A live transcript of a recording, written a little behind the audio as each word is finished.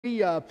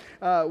We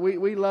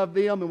love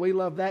them and we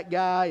love that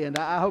guy, and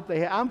I hope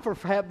I'm for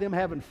them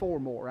having 4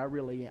 more. I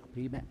really am.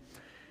 Amen.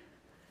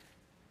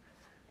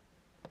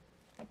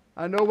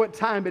 I know what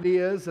time it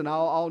is, and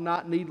I'll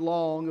not need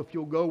long if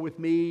you'll go with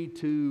me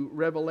to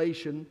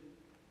Revelation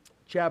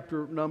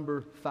chapter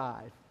number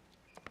 5.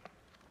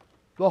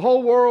 The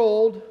whole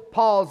world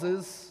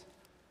pauses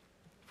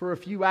for a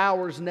few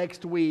hours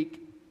next week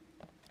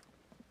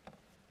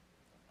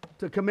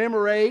to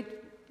commemorate,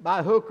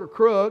 by hook or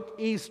crook,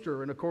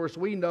 Easter. And of course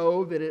we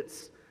know that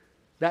it's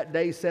that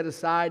day set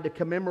aside to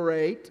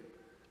commemorate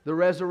the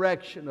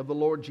resurrection of the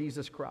Lord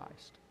Jesus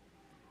Christ.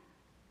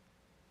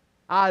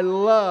 I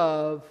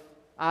love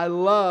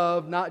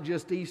not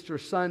just Easter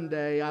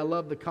Sunday, I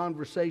love the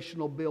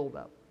conversational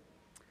buildup.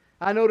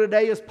 I know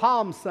today is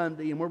Palm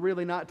Sunday, and we're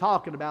really not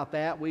talking about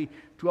that. We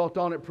dwelt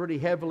on it pretty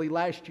heavily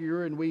last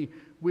year, and we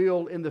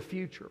will in the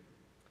future.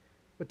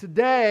 But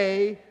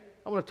today,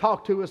 I want to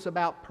talk to us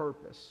about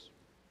purpose.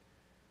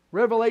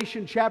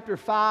 Revelation chapter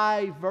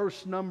 5,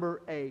 verse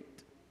number 8.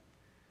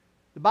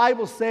 The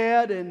Bible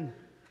said, and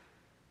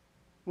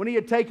when he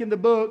had taken the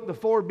book, the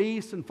 4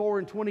 beasts and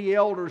 24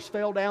 elders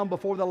fell down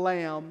before the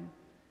Lamb,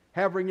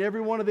 having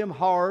every one of them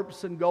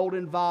harps and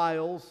golden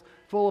vials,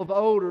 full of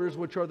odors,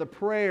 which are the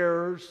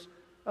prayers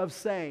of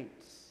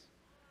saints.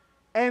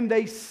 And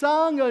they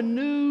sung a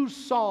new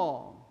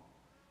song,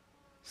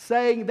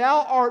 saying,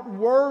 Thou art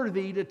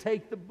worthy to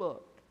take the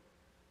book,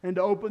 and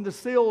to open the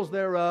seals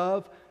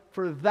thereof,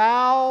 for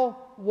Thou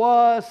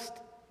wast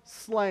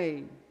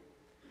slain,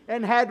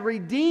 and had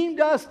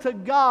redeemed us to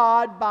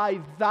God by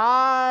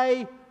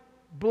Thy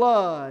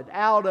blood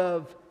out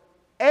of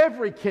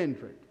every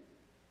kindred,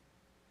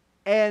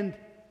 and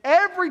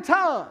every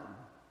tongue,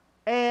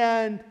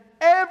 and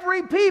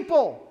every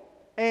people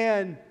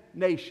and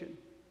nation,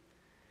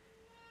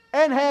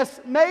 and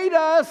hast made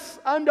us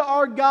unto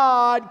our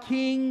God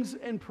kings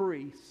and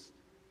priests,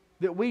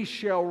 that we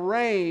shall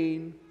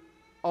reign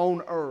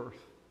on earth.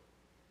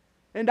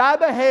 And I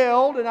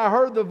beheld, and I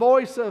heard the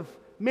voice of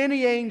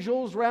many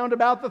angels round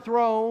about the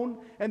throne,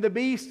 and the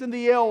beast and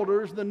the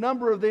elders. The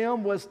number of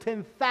them was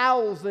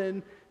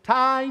 10,000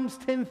 times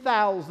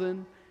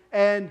 10,000,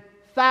 and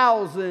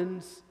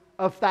thousands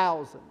of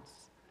thousands,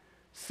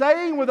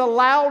 saying with a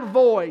loud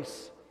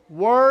voice,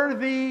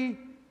 Worthy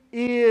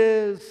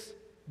is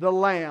the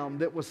Lamb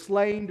that was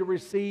slain to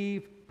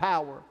receive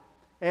power,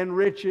 and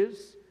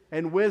riches,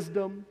 and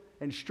wisdom,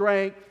 and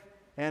strength,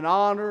 and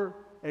honor,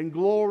 and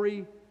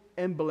glory,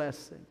 and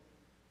blessing.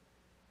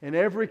 And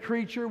every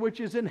creature which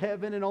is in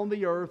heaven and on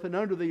the earth and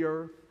under the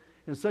earth,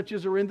 and such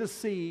as are in the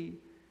sea,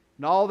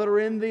 and all that are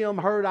in them,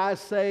 heard I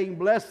saying,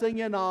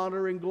 Blessing and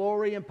honor and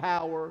glory and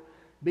power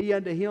be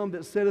unto him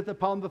that sitteth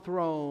upon the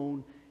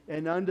throne,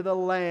 and unto the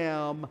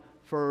Lamb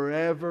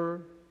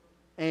forever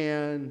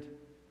and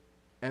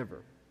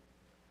ever.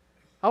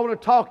 I want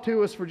to talk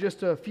to us for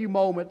just a few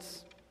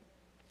moments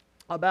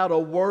about a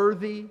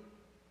worthy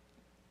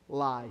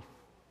life.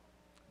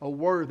 A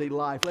worthy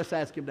life. Let's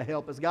ask Him to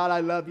help us. God,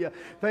 I love You.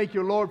 Thank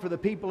You, Lord, for the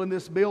people in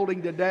this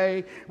building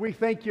today. We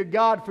thank You,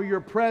 God, for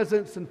Your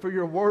presence and for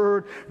Your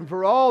word and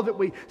for all that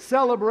we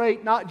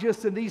celebrate, not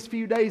just in these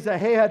few days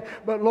ahead,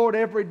 but, Lord,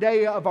 every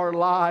day of our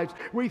lives.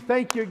 We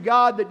thank You,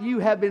 God, that You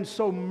have been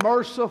so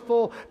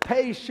merciful,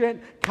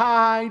 patient,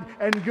 kind,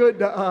 and good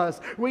to us.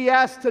 We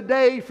ask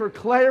today for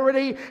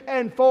clarity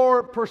and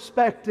for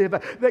perspective,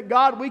 that,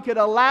 God, we could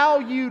allow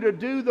You to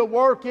do the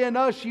work in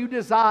us You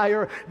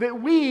desire,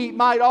 that we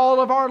might all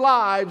of our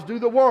lives do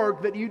the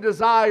work that You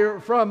desire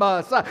from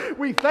us.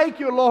 We thank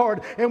You,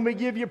 Lord, and we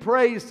give You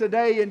praise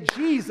today in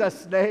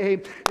Jesus'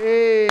 name.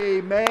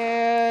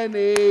 Amen,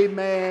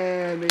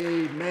 amen,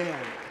 amen.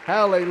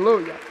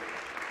 Hallelujah.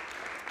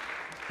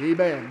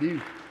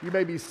 Amen. You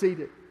may be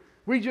seated.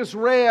 We just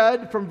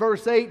read from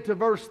verse 8 to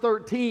verse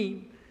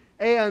 13.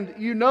 And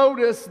you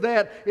notice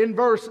that in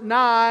verse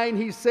 9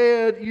 he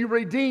said, You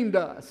redeemed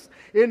us.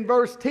 In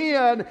verse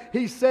 10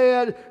 he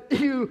said,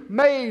 You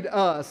made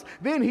us.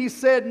 Then he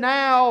said,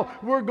 Now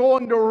we're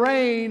going to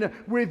reign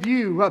with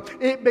You.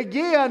 It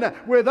began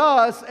with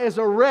us as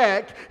a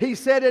wreck. He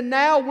said, And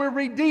now we're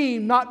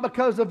redeemed, not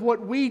because of what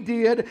we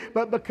did,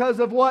 but because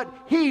of what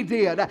He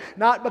did.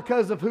 Not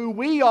because of who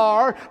we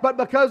are, but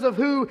because of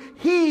who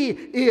He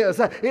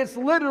is. It's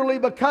literally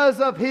because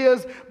of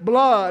His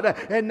blood.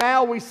 And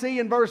now we see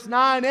in verse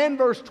 9 and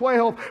verse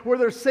 12 where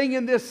they're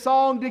singing this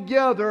song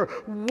together,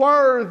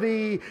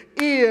 Worthy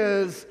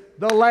is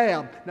the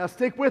Lamb. Now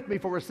stick with me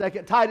for a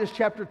second. Titus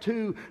chapter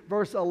 2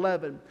 verse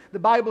 11. The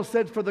Bible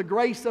says, For the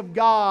grace of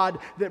God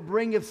that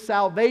bringeth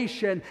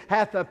salvation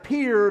hath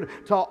appeared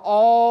to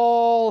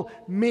all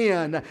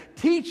men,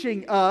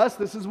 teaching us,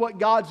 this is what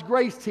God's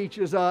grace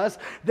teaches us,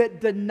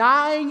 that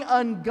denying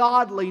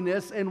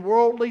ungodliness and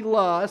worldly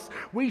lust,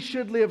 we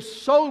should live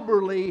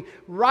soberly,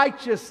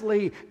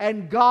 righteously,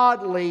 and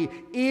godly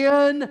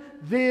in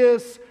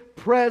this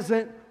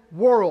present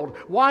world.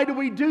 Why do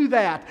we do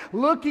that?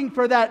 Looking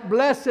for that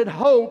blessed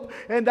hope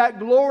and that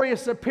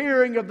glorious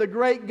appearing of the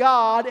great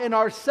God and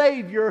our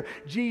Savior,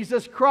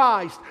 Jesus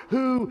Christ,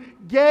 who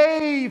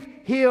gave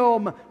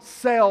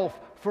Himself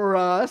for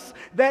us,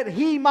 that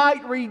He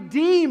might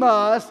redeem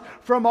us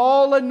from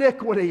all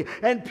iniquity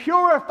and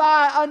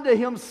purify unto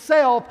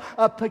Himself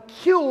a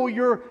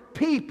peculiar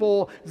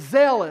people,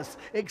 zealous,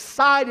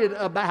 excited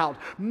about,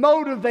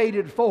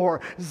 motivated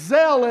for,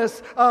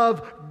 zealous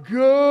of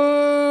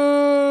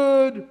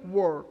good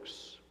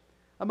works.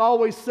 I'm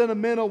always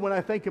sentimental when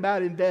I think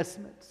about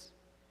investments.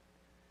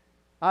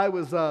 I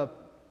was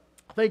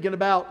thinking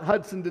about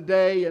Hudson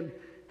today and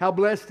how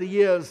blessed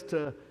he is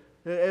to,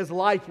 as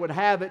life would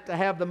have it, to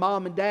have the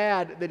mom and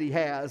dad that he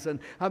has.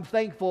 And I'm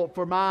thankful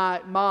for my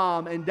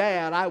mom and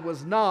dad. I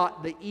was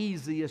not the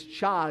easiest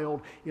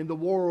child in the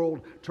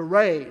world to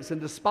raise. And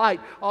despite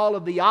all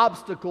of the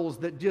obstacles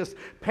that just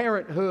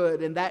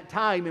parenthood and that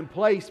time and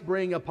place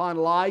bring upon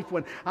life,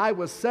 when I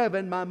was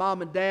 7, my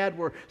mom and dad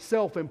were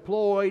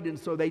self-employed, and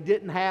so they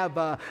didn't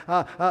have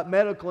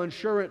medical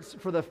insurance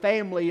for the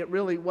family. It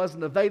really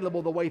wasn't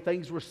available the way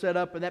things were set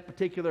up in that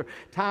particular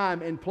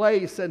time and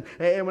place. And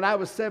when I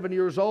was 7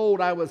 years old,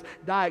 I was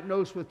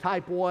diagnosed with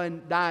type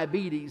 1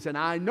 diabetes, and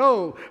I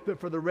know that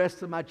for the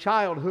rest of my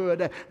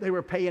childhood they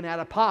were paying out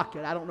of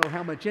pocket. I don't know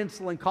how much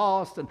insulin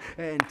cost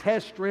and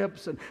test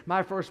strips, and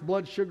my first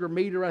blood sugar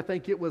meter, I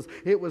think it was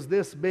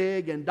this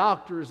big, and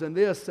doctors and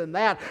this and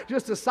that,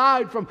 just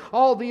aside from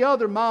all the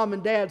other mom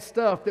and dad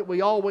stuff that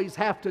we always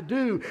have to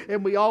do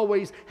and we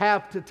always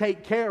have to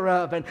take care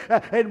of.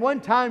 And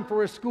one time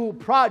for a school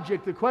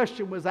project, the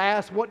question was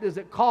asked, what does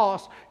it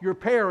cost your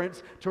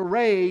parents to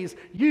raise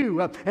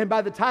you? And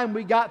by the time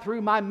we got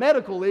through my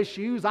medical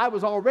issues, I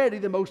was already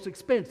the most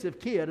expensive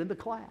kid in the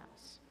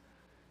class.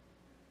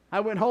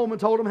 I went home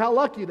and told them how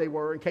lucky they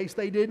were in case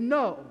they didn't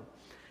know.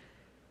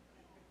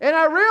 And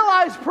I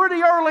realized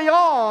pretty early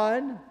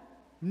on,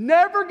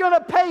 never going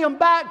to pay them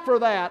back for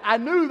that. I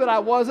knew that I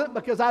wasn't,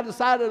 because I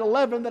decided at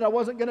 11 that I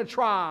wasn't going to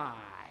try.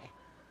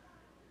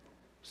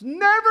 It's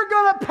never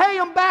going to pay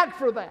them back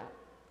for that.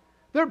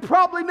 There'd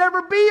probably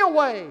never be a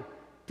way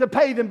to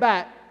pay them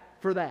back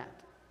for that.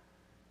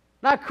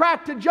 And I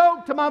cracked a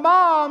joke to my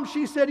mom.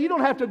 She said, "You don't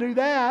have to do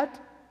that.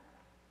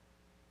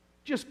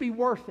 Just be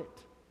worth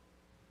it."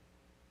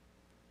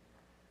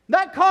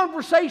 That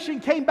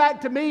conversation came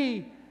back to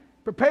me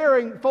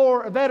preparing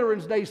for a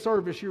Veterans Day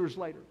service years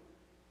later.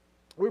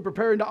 We were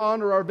preparing to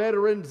honor our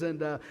veterans,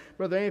 and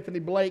Brother Anthony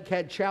Blake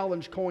had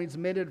challenge coins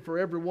minted for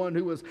everyone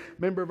who was a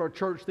member of our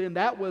church then.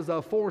 That was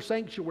 4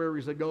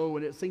 sanctuaries ago,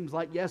 and it seems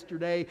like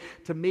yesterday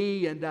to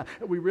me. And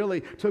we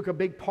really took a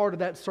big part of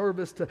that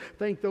service to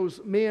thank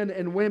those men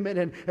and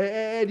women.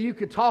 And you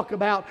could talk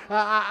about,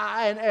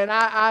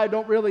 I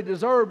don't really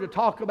deserve to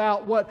talk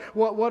about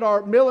what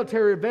our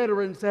military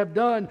veterans have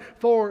done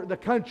for the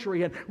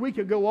country. And we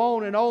could go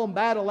on and on,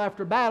 battle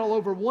after battle.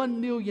 Over 1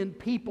 million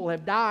people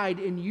have died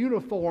in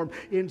uniform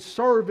in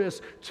service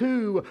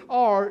to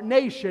our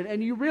nation,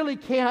 and you really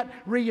can't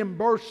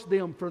reimburse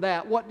them for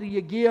that. What do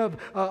you give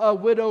a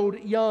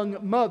widowed young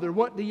mother?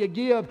 What do you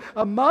give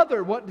a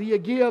mother? What do you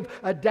give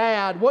a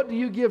dad? What do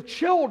you give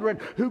children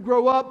who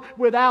grow up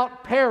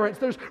without parents?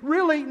 There's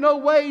really no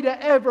way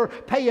to ever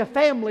pay a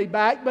family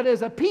back, but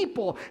as a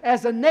people,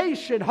 as a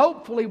nation,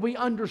 hopefully we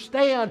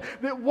understand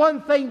that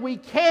one thing we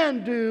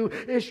can do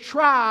is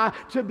try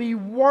to be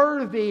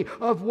worthy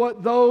of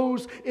what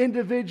those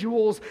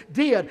individuals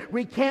did.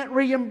 We can't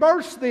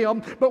reimburse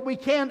them, but we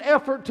can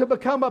effort to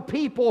become a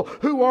people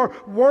who are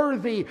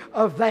worthy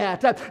of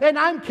that. And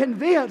I'm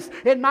convinced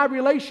in my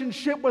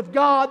relationship with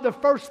God, the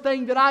first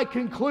thing that I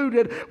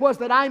concluded was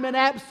that I'm an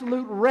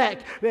absolute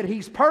wreck, that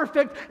He's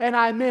perfect and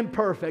I'm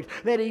imperfect,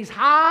 that He's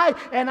high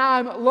and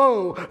I'm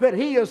low, that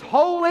He is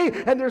holy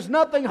and there's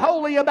nothing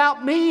holy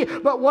about me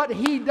but what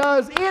He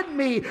does in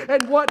me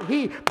and what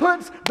He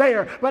puts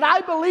there. But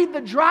I believe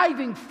the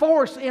driving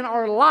force in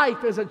our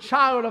life as a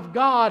child of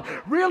God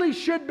really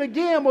should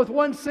begin with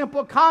one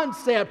simple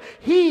concept.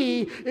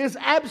 He is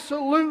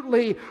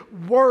absolutely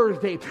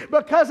worthy.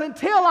 Because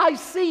until I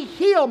see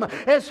Him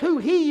as who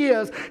He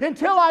is,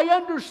 until I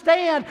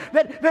understand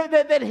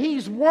that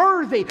He's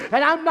worthy,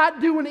 and I'm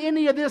not doing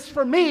any of this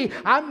for me,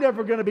 I'm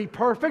never going to be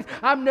perfect.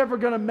 I'm never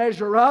going to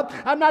measure up.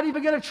 I'm not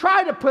even going to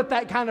try to put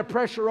that kind of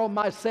pressure on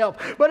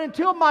myself. But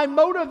until my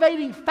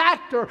motivating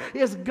factor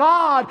is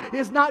God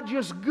is not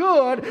just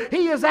good,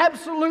 He is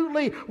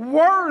absolutely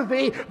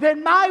worthy,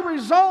 then my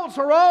results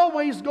are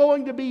always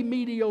going to be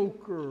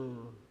mediocre.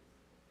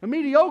 And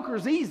mediocre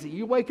is easy.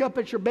 You wake up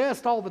at your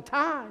best all the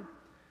time.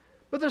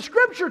 But the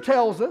Scripture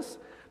tells us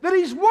that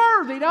He's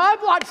worthy. Now,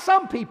 I've watched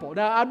some people.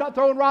 Now, I'm not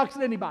throwing rocks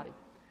at anybody.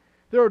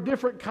 There are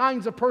different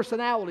kinds of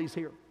personalities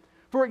here.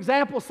 For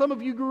example, some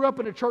of you grew up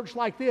in a church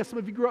like this. Some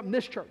of you grew up in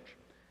this church.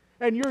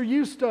 And you're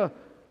used to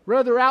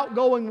rather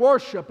outgoing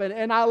worship.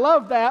 And I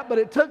love that, but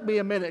it took me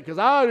a minute because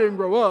I didn't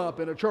grow up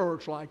in a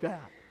church like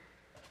that.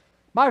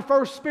 My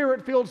first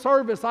Spirit-filled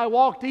service, I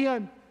walked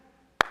in,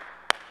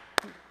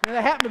 and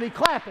they happened to be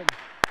clapping.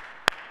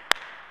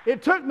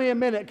 It took me a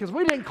minute because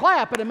we didn't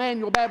clap at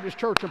Emmanuel Baptist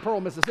Church in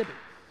Pearl, Mississippi.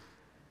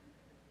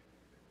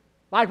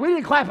 Like, we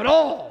didn't clap at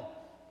all.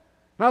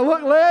 And I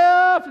looked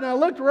left and I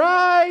looked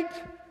right.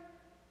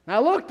 And I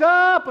looked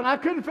up and I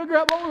couldn't figure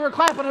out what we were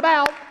clapping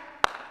about.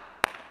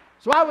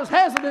 So I was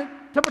hesitant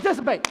to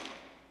participate.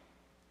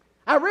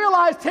 I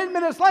realized 10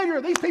 minutes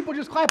later, these people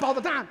just clap all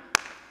the time.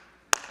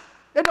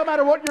 It don't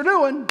matter what you're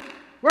doing,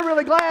 we're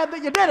really glad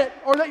that you did it,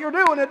 or that you're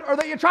doing it, or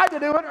that you tried to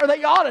do it, or that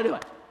you ought to do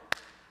it.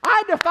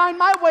 I had to find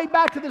my way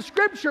back to the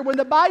Scripture when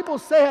the Bible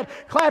said,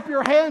 clap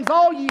your hands,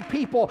 all ye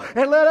people,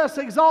 and let us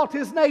exalt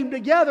His name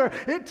together.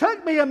 It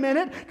took me a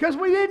minute because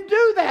we didn't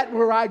do that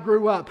where I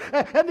grew up.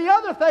 And the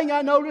other thing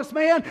I noticed,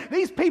 man,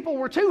 these people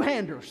were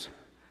two-handers.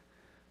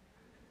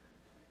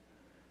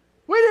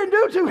 We didn't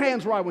do two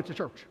hands where I went to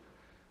church.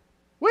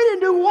 We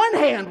didn't do one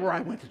hand where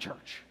I went to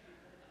church.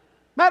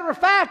 Matter of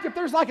fact, if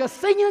there's like a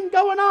singing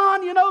going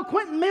on, you know,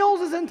 Quentin Mills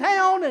is in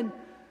town and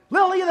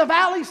Lily of the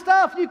Valley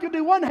stuff, you could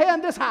do one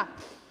hand this high.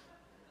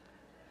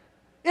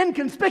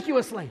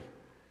 Inconspicuously.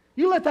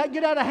 You let that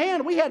get out of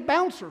hand, we had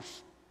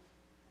bouncers.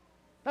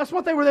 That's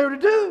what they were there to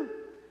do.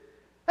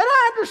 And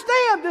I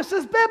understand this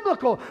is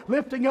biblical.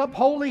 Lifting up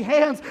holy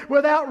hands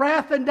without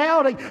wrath and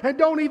doubting. And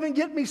don't even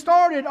get me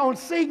started on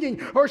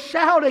singing or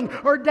shouting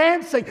or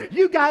dancing.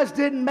 You guys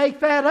didn't make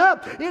that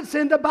up. It's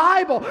in the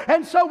Bible.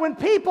 And so when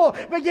people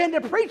begin to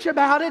preach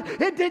about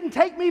it, it didn't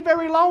take me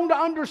very long to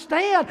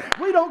understand.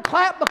 We don't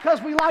clap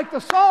because we like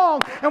the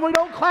song. And we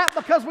don't clap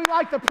because we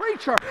like the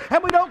preacher.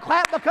 And we don't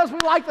clap because we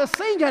like the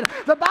singing.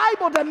 The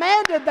Bible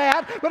demanded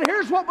that. But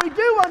here's what we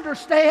do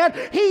understand.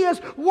 He is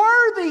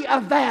worthy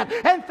of that.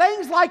 And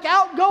things like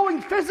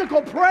outgoing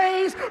physical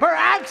praise or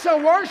acts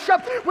of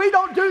worship, we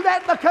don't do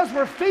that because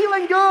we're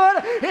feeling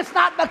good. It's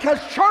not because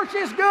church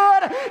is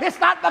good. It's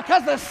not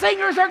because the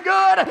singers are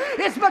good.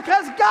 It's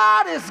because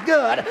God is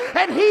good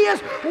and He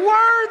is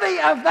worthy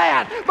of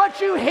that. But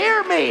you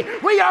hear me,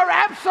 we are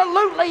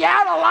absolutely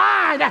out of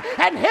line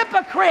and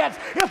hypocrites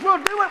if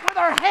we'll do it with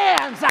our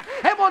hands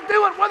and we'll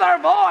do it with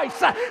our voice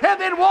and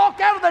then walk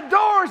out of the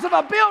doors of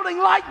a building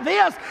like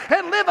this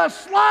and live a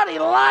slotty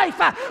life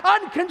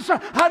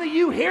unconcerned. How do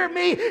you hear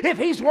me? If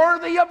He's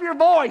worthy of your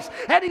voice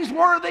and He's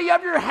worthy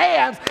of your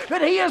hands,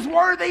 then He is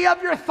worthy of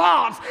your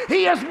thoughts.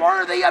 He is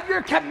worthy of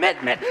your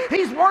commitment.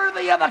 He's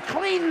worthy of a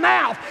clean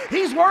mouth.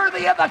 He's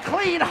worthy of a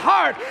clean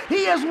heart.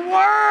 He is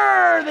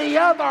worthy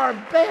of our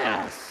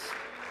best.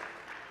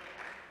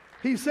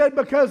 He said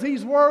because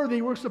He's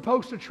worthy, we're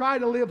supposed to try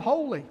to live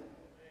holy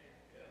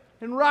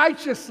and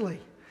righteously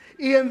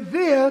in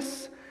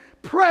this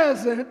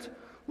present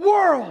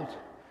world.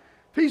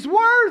 If He's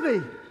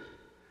worthy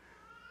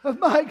of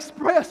my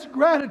expressed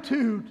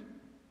gratitude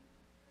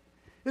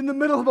in the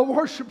middle of a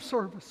worship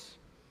service,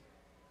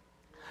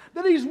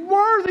 that He's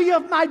worthy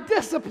of my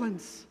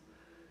disciplines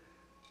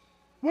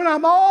when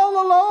I'm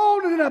all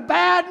alone and in a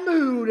bad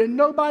mood and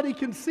nobody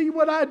can see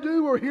what I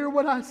do or hear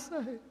what I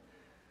say. Did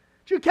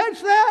you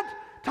catch that?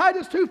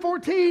 Titus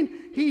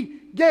 2:14, He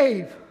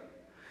gave.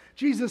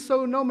 Jesus,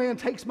 so no man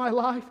takes my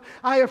life.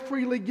 I have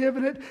freely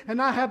given it,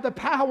 and I have the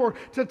power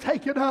to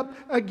take it up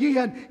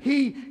again.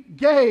 He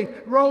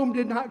gave. Rome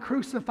did not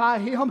crucify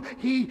Him.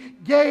 He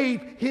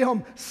gave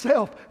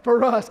Himself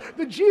for us.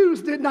 The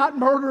Jews did not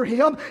murder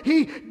Him.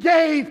 He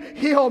gave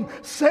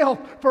Himself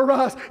for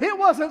us. It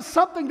wasn't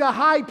something the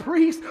high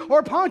priest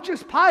or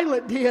Pontius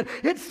Pilate did.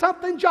 It's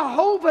something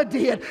Jehovah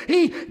did.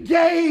 He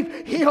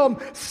gave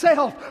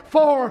Himself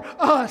for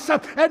us.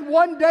 And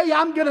one day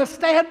I'm going to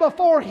stand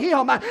before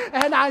Him,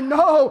 and I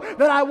know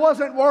that I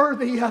wasn't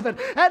worthy of it.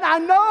 And I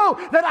know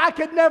that I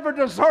could never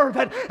deserve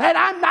it. And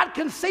I'm not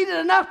conceited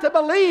enough to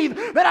believe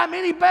that I'm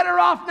any better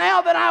off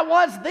now than I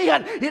was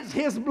then. It's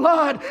His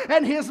blood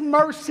and His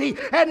mercy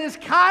and His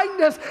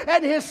kindness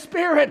and His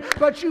Spirit.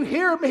 But you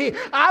hear me,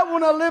 I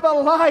want to live a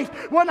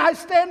life when I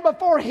stand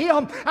before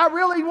Him. I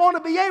really want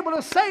to be able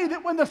to say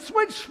that when the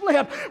switch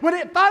flipped, when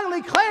it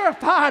finally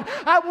clarified,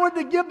 I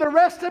wanted to give the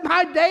rest of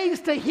my days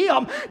to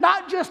Him,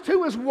 not just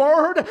to His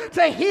Word,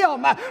 to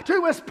Him,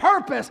 to His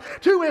purpose,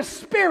 to His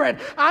Spirit.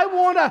 I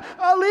want to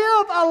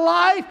live a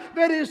life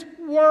that is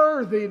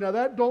worthy. Now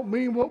that don't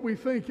mean what we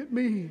think it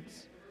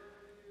means.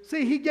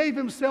 See, He gave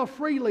Himself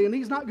freely, and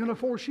He's not going to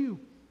force you.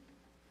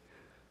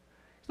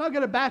 He's not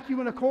going to back you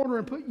in a corner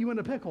and put you in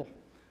a pickle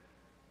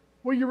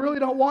where you really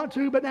don't want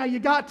to, but now you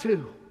got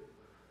to.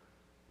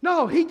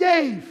 No, He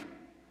gave,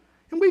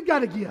 and we've got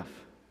to give.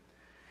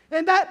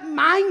 And that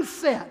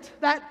mindset,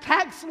 that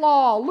tax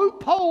law,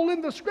 loophole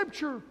in the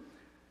Scripture,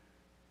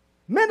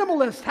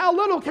 minimalist, how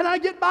little can I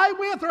get by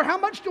with, or how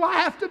much do I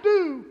have to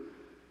do?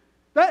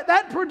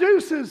 That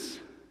produces,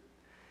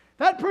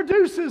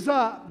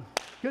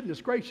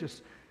 goodness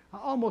gracious, I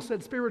almost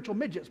said spiritual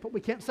midgets, but we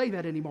can't say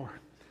that anymore.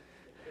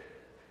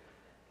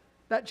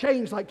 That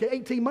changed like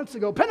 18 months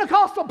ago.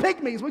 Pentecostal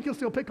pygmies, we can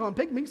still pick on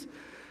pygmies.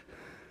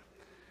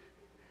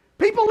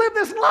 People live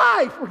this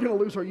life. We're going to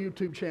lose our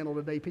YouTube channel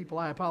today, people,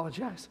 I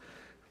apologize.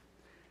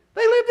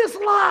 They live this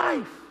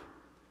life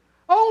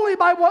only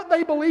by what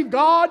they believe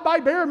God, by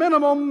bare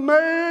minimum,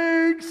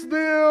 makes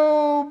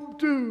them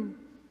do.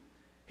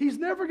 He's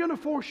never going to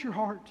force your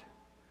heart.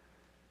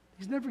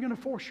 He's never going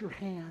to force your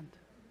hand.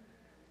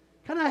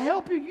 Can I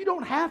help you? You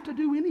don't have to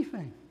do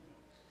anything.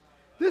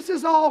 This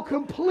is all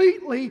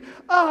completely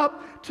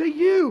up to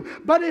you.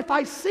 But if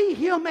I see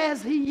Him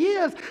as He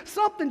is,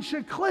 something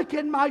should click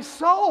in my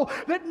soul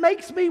that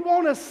makes me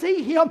want to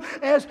see Him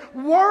as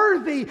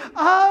worthy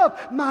of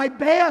my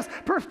best.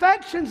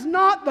 Perfection's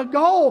not the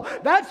goal.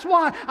 That's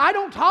why I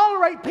don't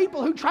tolerate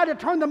people who try to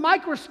turn the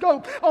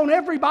microscope on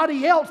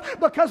everybody else,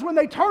 because when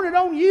they turn it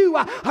on you,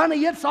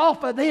 honey, it's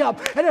off of them.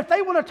 And if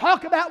they want to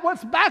talk about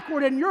what's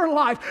backward in your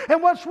life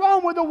and what's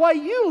wrong with the way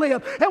you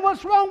live and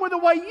what's wrong with the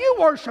way you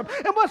worship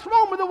and what's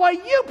wrong with the way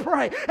you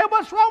pray and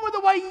what's wrong with the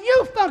way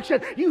you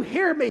function, you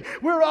hear me.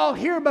 We're all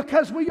here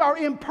because we are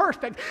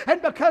imperfect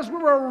and because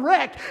we're a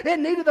wreck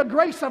in need of the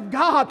grace of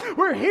God.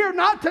 We're here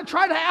not to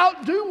try to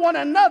outdo one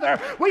another.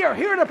 We are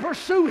here to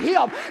pursue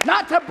Him,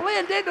 not to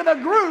blend into the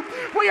group.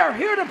 We are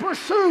here to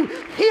pursue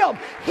Him,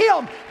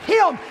 Him,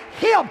 Him,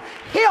 Him,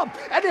 Him.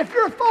 And if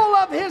you're full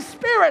of His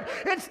Spirit,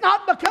 it's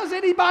not because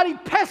anybody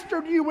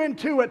pestered you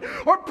into it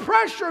or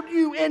pressured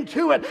you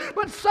into it,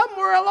 but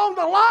somewhere along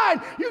the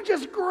line, you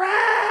just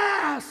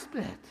grasped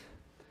it.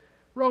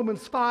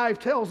 Romans 5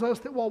 tells us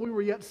that while we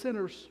were yet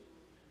sinners,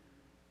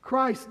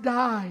 Christ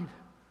died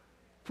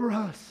for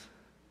us.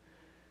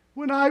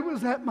 When I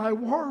was at my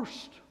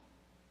worst,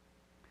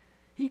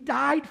 He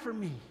died for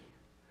me.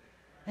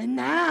 And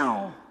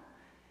now,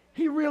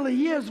 He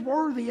really is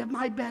worthy of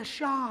my best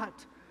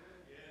shot.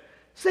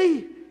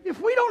 See,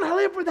 if we don't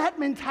live with that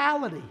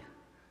mentality,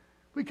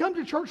 we come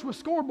to church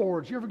with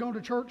scoreboards. You ever gone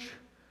to church?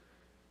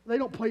 They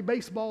don't play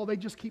baseball, they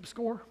just keep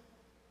score.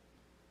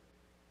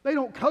 They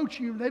don't coach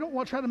you, they don't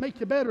want to try to make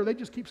you better, they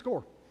just keep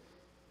score.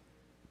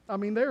 I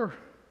mean, they're,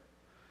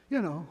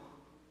 you know.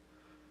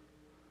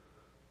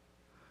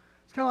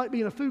 It's kind of like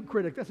being a food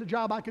critic. That's a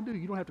job I can do.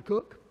 You don't have to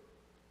cook.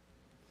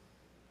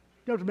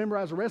 You don't have to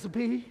memorize a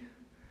recipe.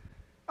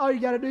 All you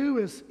got to do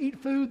is eat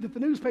food that the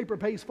newspaper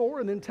pays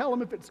for and then tell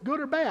them if it's good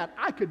or bad.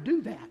 I could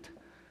do that.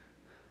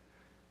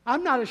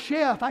 I'm not a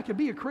chef. I could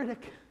be a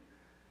critic.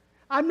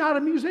 I'm not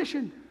a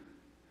musician.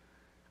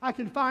 I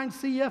can find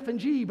C, F, and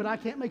G, but I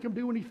can't make them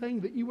do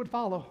anything that you would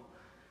follow.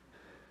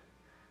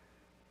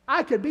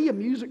 I could be a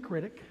music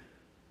critic.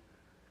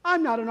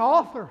 I'm not an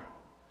author.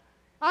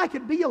 I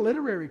could be a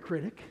literary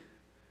critic.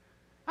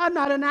 I'm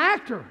not an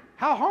actor.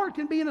 How hard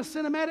can being a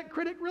cinematic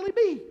critic really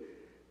be?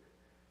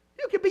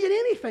 You could be an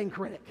anything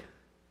critic.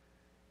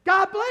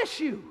 God bless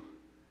you.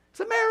 It's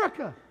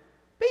America.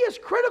 Be as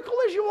critical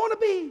as you want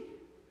to be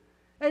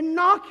and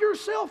knock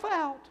yourself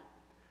out.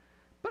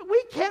 But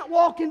we can't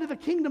walk into the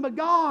kingdom of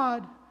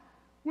God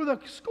with a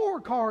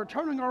scorecard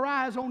turning our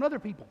eyes on other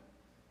people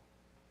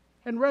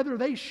and whether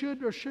they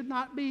should or should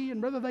not be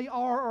and whether they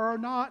are or are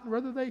not and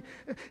whether they...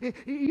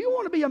 You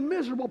want to be a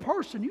miserable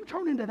person, you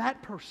turn into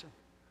that person.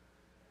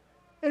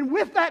 And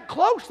with that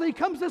closely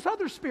comes this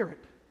other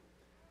spirit,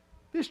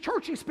 this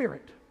churchy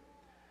spirit,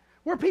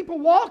 where people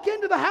walk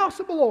into the house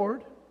of the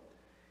Lord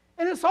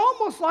and it's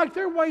almost like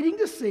they're waiting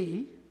to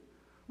see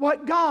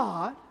what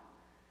God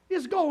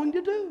is going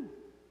to do.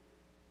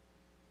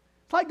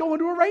 It's like going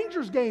to a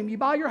Rangers game. You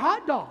buy your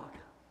hot dog.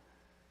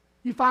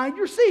 You find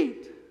your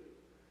seat.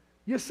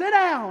 You sit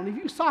down. If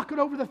you sock it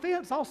over the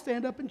fence, I'll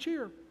stand up and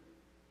cheer.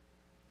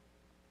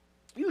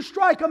 You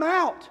strike them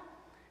out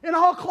and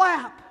I'll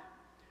clap.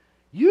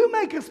 You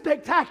make a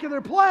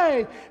spectacular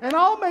play, and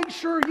I'll make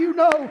sure you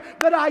know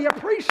that I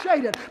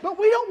appreciate it. But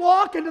we don't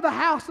walk into the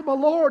house of the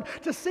Lord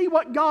to see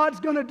what God's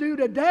going to do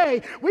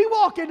today. We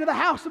walk into the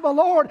house of the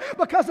Lord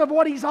because of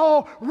what He's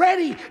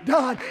already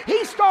done.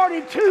 He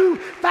started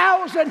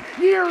 2,000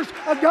 years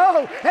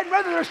ago, and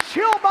whether there's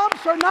chill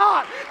bumps or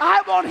not,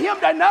 I want Him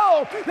to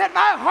know that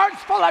my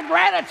heart's full of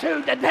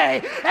gratitude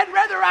today. And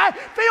whether I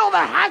feel the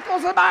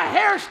hackles of my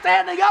hair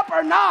standing up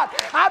or not,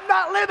 I'm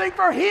not living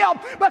for Him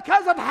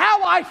because of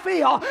how I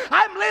feel.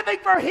 I'm living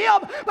for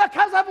Him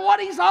because of what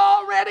He's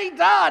already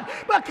done,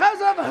 because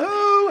of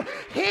who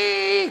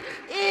He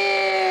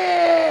is.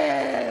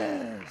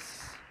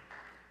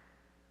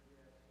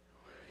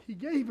 He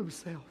gave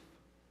Himself.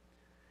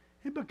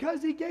 And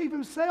because He gave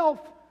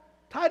Himself,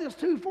 Titus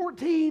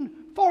 2:14,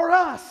 for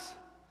us.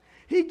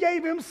 He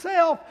gave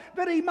Himself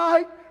that He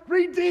might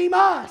redeem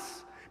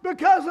us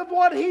because of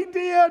what He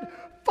did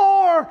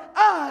for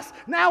us.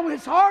 Now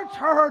it's our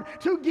turn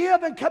to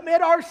give and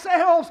commit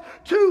ourselves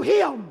to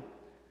Him.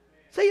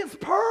 See, it's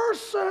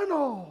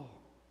personal.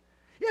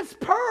 It's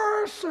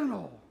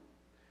personal.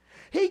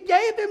 He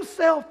gave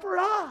Himself for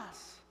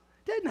us.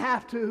 Didn't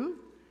have to.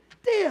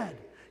 Did.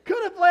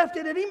 Could have left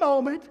at any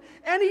moment,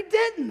 and He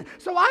didn't.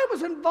 So I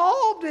was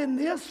involved in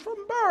this from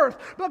birth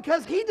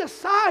because He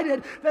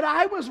decided that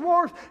I was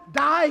worth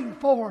dying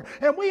for.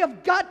 And we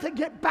have got to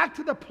get back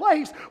to the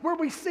place where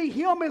we see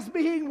Him as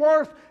being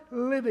worth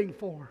living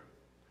for.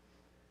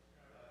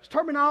 It's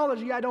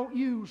terminology I don't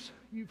use.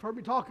 You've heard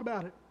me talk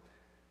about it.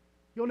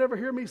 You'll never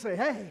hear me say,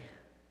 hey,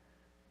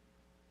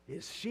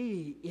 is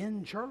she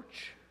in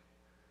church?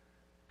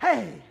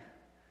 Hey,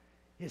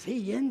 is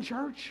he in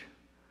church?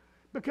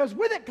 Because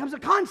with it comes a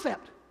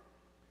concept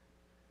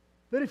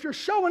that if you're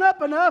showing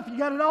up enough, you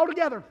got it all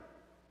together.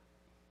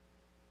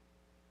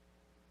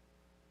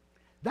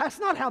 That's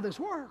not how this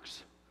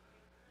works.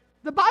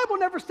 The Bible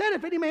never said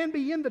if any man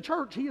be in the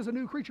church, he is a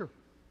new creature.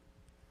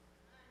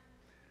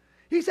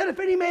 He said if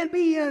any man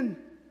be in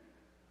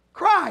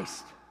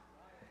Christ,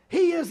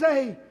 he is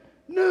a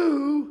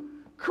new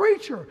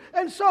creature.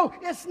 And so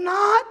it's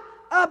not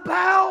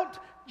about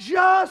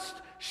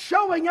just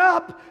showing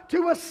up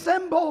to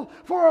assemble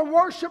for a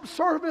worship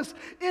service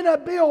in a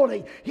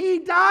building. He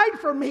died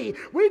for me.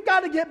 We've got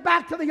to get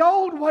back to the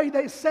old way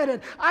they said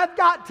it. I've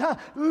got to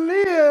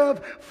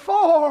live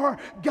for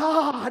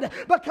God,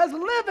 because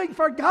living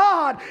for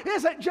God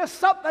isn't just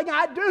something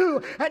I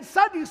do at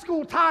Sunday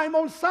school time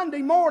on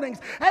Sunday mornings.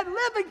 And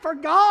living for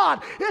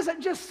God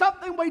isn't just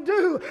something we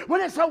do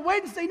when it's a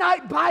Wednesday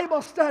night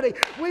Bible study.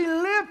 We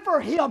live for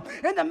Him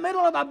in the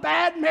middle of a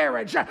bad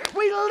marriage.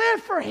 We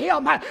live for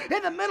Him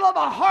in the middle of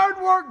a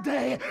hard work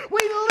day. We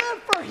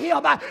live for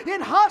Him in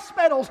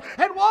hospitals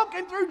and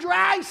walking through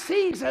dry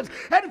seasons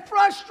and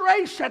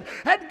frustration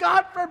and,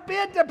 God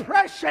forbid,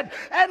 depression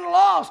and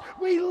loss.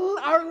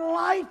 Our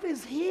life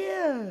is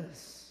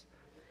His.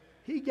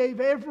 He gave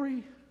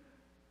every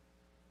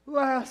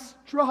last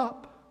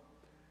drop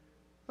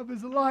of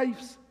His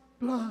life's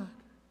blood.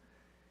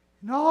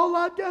 And all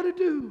I've got to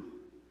do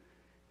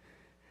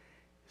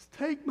is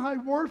take my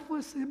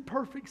worthless,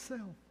 imperfect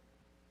self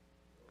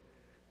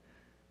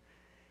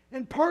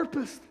and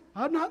purposed,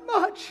 I'm not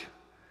much,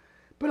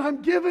 but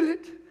I'm giving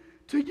it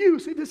to you.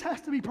 See, this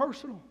has to be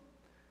personal.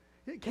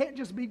 It can't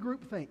just be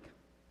groupthink.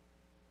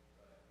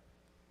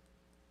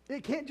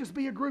 It can't just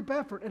be a group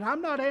effort. And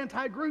I'm not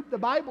anti-group. The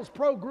Bible's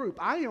pro-group.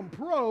 I am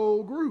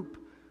pro-group.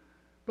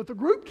 But the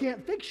group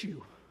can't fix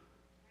you.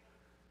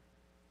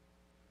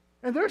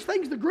 And there's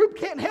things the group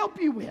can't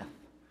help you with.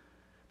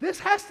 This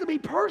has to be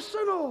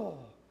personal.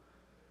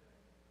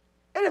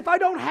 And if I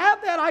don't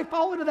have that, I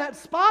fall into that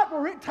spot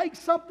where it takes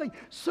something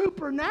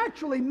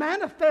supernaturally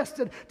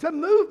manifested to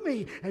move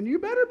me. And you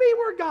better be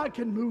where God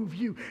can move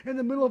you in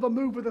the middle of a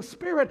move of the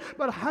Spirit.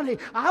 But honey,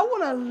 I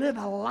want to live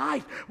a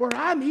life where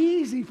I'm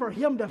easy for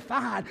Him to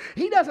find.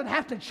 He doesn't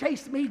have to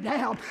chase me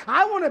down.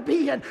 I want to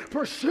be in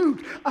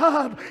pursuit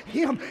of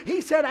Him.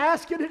 He said,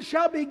 ask and it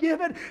shall be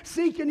given.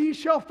 Seek and ye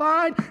shall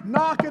find.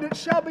 Knock and it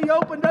shall be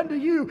opened unto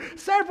you.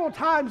 Several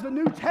times the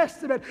New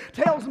Testament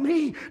tells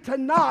me to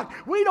knock.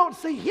 We don't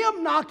see Him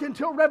knock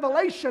until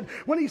Revelation,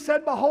 when He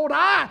said, behold,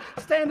 I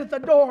stand at the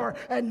door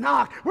and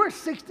knock. We're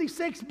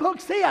 66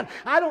 books in.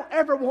 I don't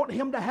ever want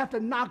Him to have to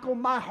knock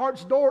on my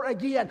heart's door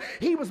again.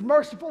 He was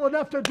merciful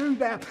enough to do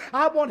that.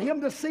 I want Him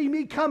to see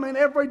me coming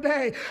every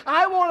day.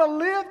 I want to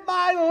live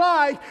my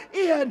life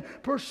in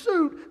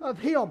pursuit of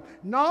Him,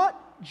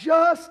 not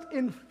just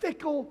in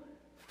fickle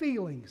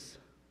feelings,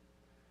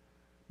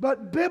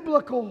 but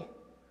biblical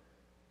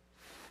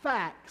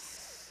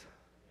facts.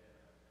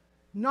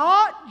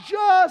 Not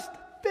just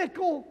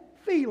fickle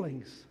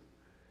feelings.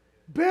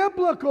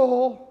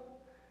 Biblical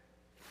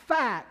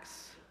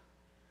facts.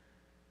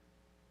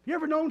 You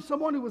ever known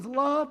someone who was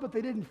loved but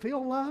they didn't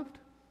feel loved?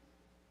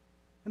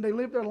 And they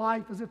lived their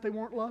life as if they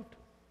weren't loved?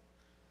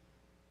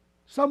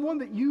 Someone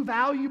that you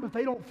value but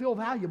they don't feel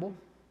valuable,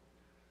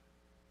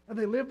 and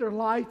they live their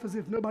life as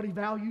if nobody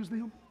values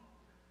them?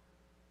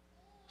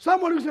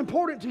 Someone who's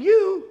important to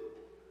you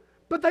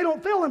but they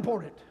don't feel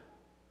important.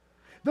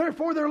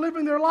 Therefore they're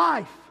living their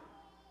life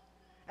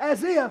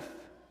as if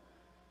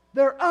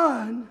they're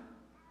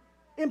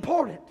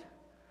unimportant.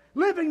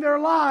 Living their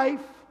life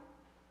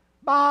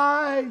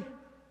by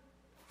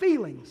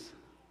feelings.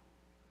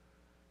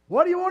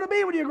 What do you want to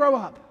be when you grow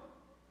up?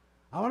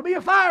 I want to be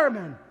a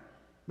fireman.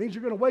 Means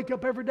you're going to wake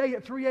up every day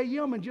at 3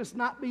 a.m. and just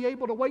not be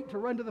able to wait to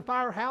run to the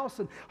firehouse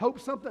and hope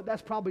something.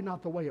 That's probably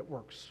not the way it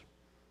works.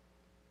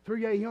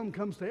 3 a.m.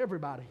 comes to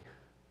everybody.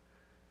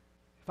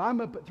 If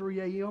I'm up at 3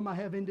 a.m., I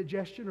have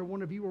indigestion, or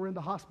one of you are in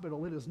the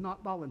hospital, it is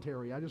not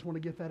voluntary. I just want to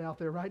get that out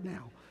there right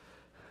now.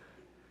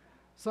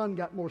 Son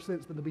got more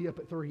sense than to be up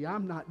at 3.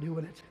 I'm not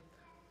doing it.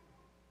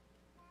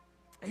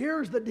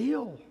 Here's the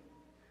deal.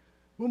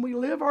 When we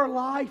live our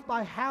life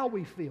by how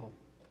we feel,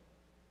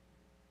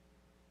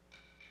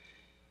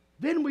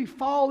 then we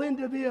fall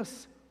into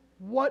this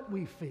what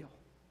we feel.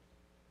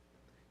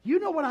 You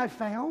know what I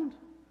found?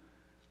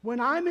 When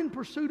I'm in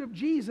pursuit of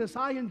Jesus,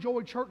 I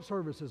enjoy church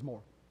services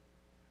more.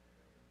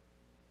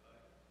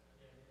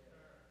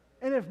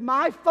 And if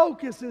my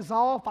focus is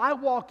off, I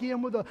walk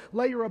in with a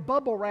layer of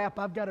bubble wrap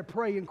I've got to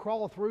pray and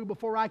crawl through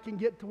before I can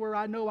get to where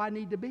I know I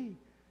need to be.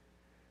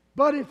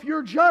 But if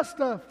you're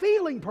just a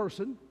feeling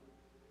person,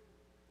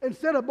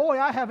 instead of, boy,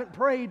 I haven't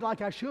prayed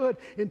like I should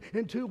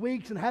in 2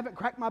 weeks and haven't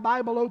cracked my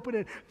Bible open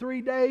in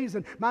 3 days,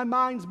 and my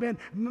mind's been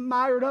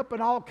mired up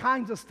in all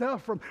kinds of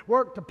stuff from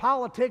work to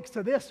politics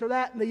to this or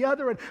that and the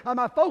other, and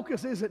my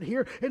focus isn't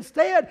here.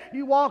 Instead,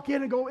 you walk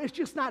in and go, it's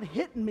just not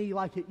hitting me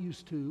like it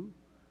used to.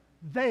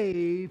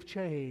 They've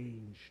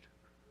changed.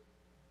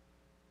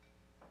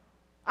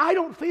 I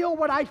don't feel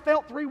what I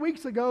felt 3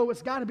 weeks ago.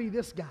 It's got to be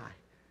this guy.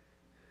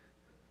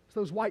 It's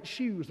those white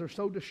shoes. They're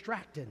so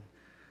distracting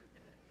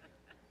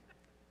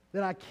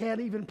that I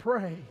can't even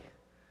pray.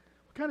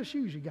 What kind of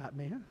shoes you got,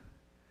 man?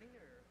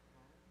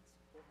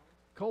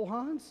 Cole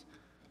Haans?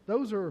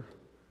 Those are,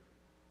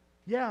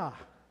 yeah.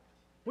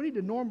 We need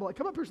to normalize.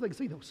 Come up here so they can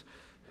see those.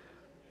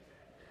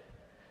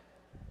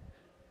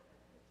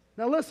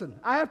 Now listen,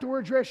 I have to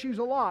wear dress shoes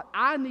a lot.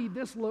 I need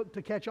this look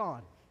to catch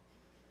on.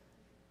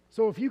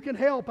 So if you can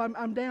help,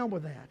 I'm down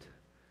with that.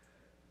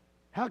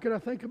 How can I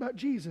think about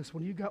Jesus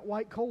when you got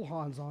white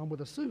Colehans on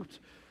with a suit?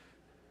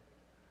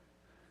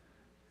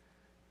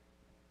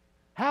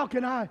 How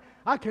can I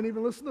can't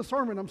even listen to the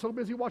sermon. I'm so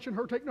busy watching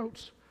her take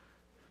notes.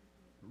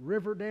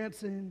 River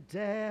dancing,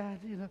 Dad,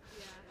 you know.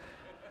 Yeah.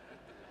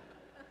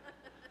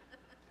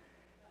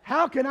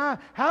 How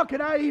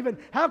can I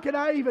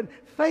even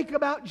think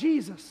about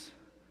Jesus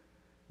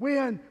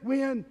when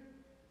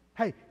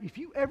hey, if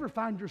you ever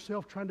find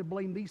yourself trying to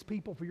blame these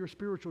people for your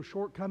spiritual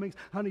shortcomings,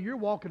 honey, you're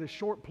walking a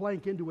short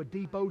plank into a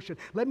deep ocean.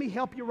 Let me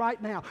help you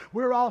right now.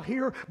 We're all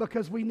here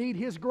because we need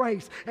His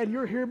grace, and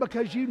you're here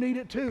because you need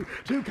it too.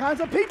 Two kinds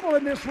of people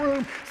in this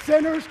room,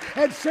 sinners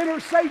and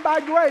sinners saved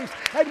by grace.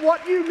 And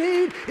what you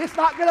need, it's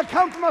not going to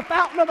come from a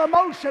fountain of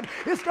emotion.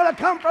 It's going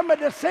to come from a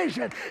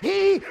decision.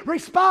 He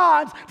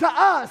responds to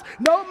us.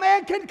 No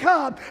man can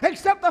come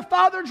except the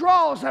Father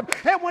draws him.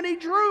 And when He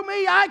drew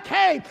me, I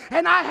came,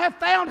 and I have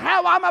found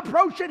how I'm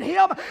approaching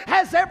Him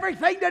has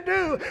everything to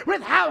do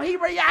with how He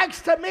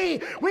reacts to me.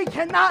 We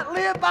cannot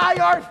live by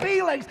our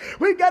feelings.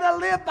 We've got to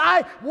live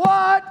by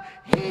what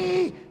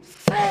He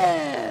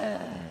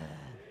said.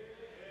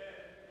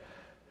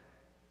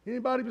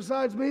 Anybody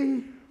besides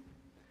me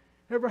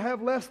ever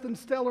have less than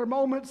stellar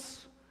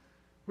moments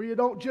where you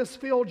don't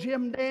just feel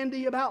Jim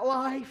Dandy about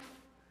life?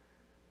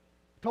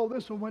 I told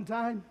this one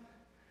time.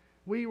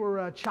 We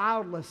were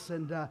childless,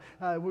 and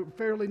we were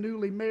fairly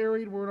newly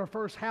married. We were in our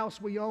first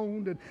house we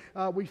owned,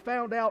 and we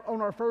found out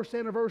on our first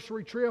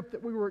anniversary trip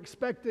that we were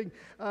expecting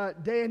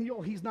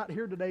Daniel. He's not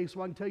here today,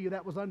 so I can tell you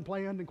that was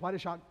unplanned and quite a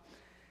shock.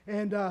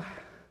 And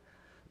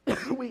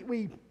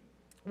we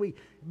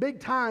big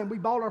time, we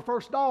bought our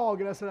first dog,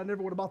 and I said I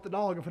never would have bought the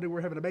dog if I knew we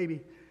were having a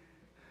baby.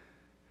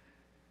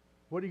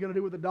 What are you going to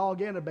do with a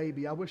dog and a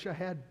baby? I wish I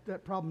had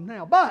that problem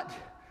now. But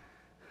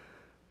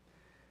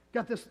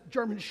got this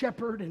German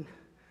Shepherd, and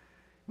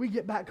we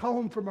get back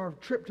home from our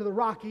trip to the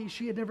Rockies.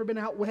 She had never been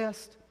out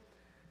west.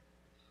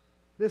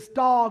 This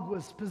dog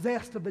was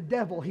possessed of the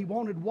devil. He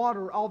wanted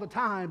water all the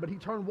time, but he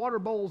turned water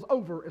bowls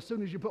over as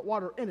soon as you put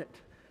water in it.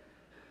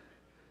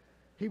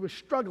 He was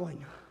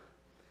struggling.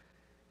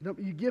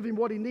 You give him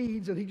what he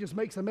needs, and he just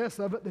makes a mess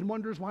of it, then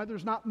wonders why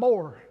there's not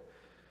more.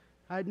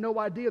 I had no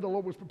idea the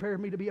Lord was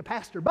preparing me to be a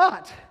pastor,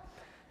 but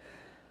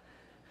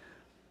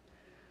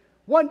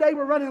one day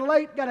we're running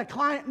late, got a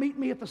client meet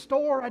me at the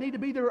store. I need to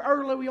be there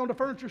early. We owned a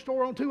furniture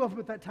store, owned two of them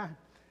at that time.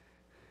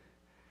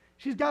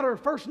 She's got her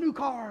first new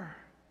car.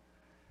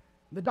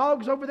 The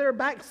dog's over there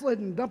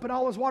backslidden, dumping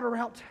all his water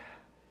out.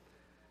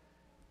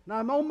 Now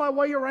I'm on my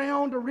way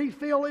around to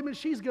refill him, and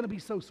she's going to be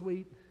so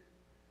sweet.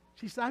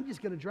 She said, I'm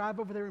just going to drive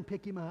over there and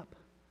pick him up.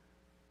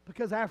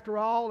 Because after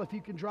all, if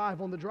you can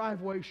drive on the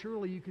driveway,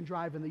 surely you can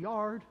drive in the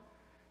yard.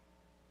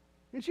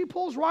 And she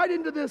pulls right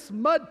into this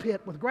mud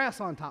pit with grass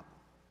on top.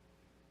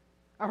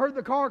 I heard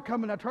the car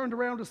coming. I turned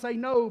around to say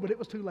no, but it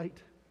was too late.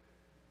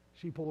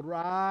 She pulled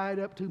right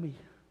up to me.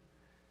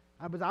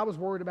 I was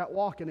worried about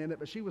walking in it,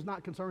 but she was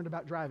not concerned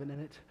about driving in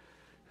it.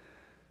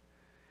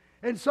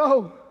 And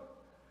so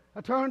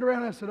I turned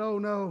around and I said, oh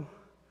no.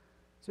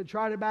 I said,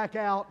 try to back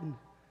out. And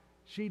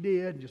she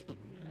did, just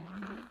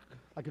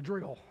like a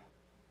drill.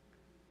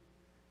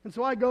 And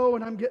so I go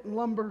and I'm getting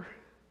lumber.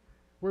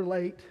 We're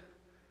late.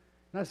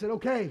 And I said,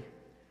 okay,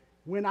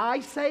 when I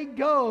say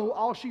go,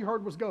 all she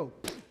heard was go.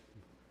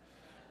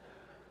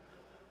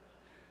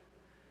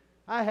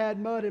 I had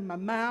mud in my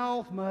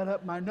mouth, mud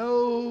up my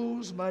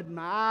nose, mud in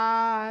my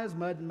eyes,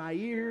 mud in my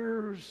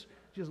ears,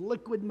 just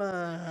liquid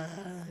mud.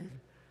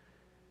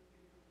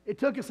 It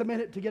took us a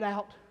minute to get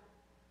out.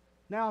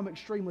 Now I'm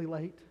extremely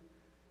late.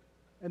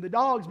 And the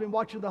dog's been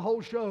watching the whole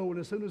show, and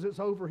as soon as it's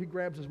over, he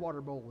grabs his water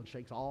bowl and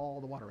shakes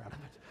all the water out of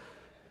it.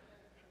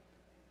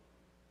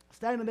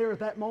 Standing there at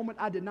that moment,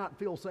 I did not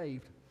feel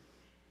saved.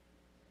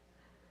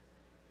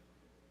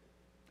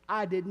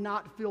 I did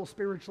not feel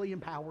spiritually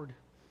empowered.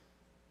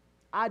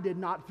 I did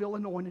not feel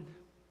anointed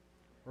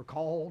or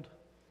called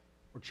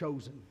or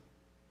chosen.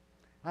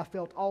 I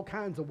felt all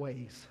kinds of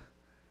ways.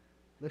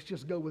 Let's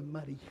just go with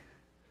muddy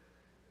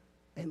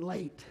and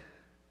late.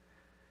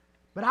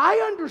 But I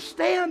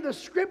understand the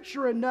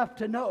Scripture enough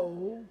to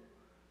know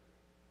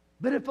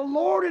that if the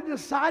Lord had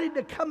decided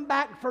to come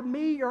back for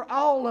me or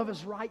all of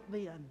us right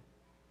then,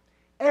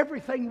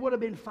 everything would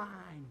have been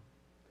fine.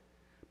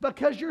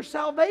 Because your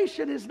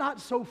salvation is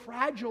not so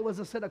fragile as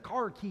a set of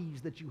car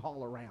keys that you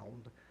haul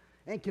around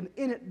and can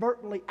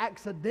inadvertently,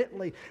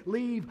 accidentally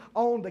leave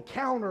on the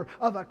counter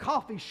of a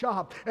coffee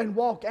shop and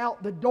walk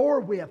out the door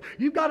with.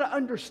 You've got to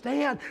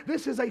understand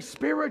this is a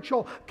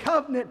spiritual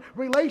covenant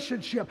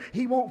relationship.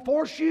 He won't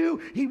force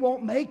you, He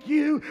won't make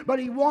you, but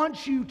He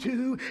wants you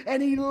to,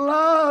 and He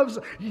loves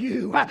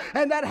you.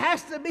 And that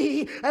has to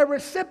be a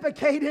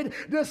reciprocated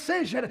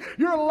decision.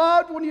 You're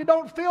loved when you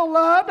don't feel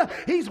loved.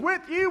 He's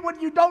with you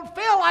when you don't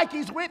feel like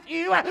He's with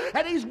you,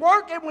 and He's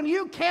working when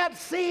you can't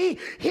see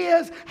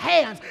His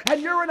hands.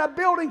 And you're in a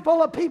building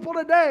full of people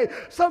today,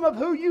 some of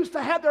who used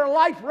to have their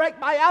life wrecked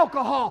by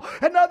alcohol,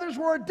 and others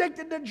were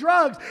addicted to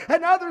drugs,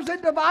 and others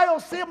into vile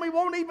sin we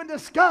won't even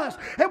discuss.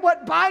 And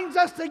what binds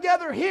us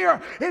together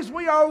here is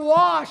we are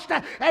washed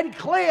and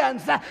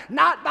cleansed,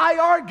 not by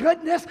our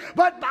goodness,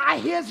 but by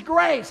His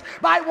grace,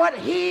 by what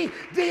He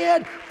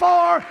did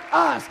for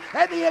us.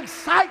 And the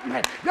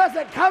excitement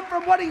doesn't come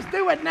from what He's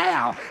doing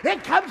now.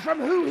 It comes from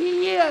who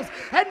He is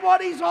and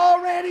what He's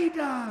already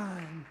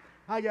done.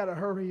 I got to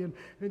hurry.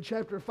 In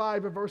chapter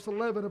 5 and verse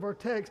 11 of our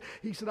text,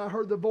 he said, I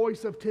heard the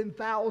voice of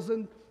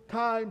 10,000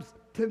 times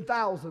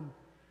 10,000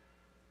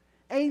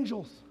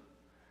 angels.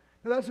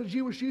 Now that's a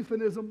Jewish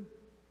euphemism.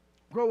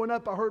 Growing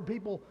up, I heard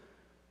people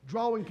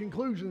drawing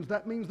conclusions.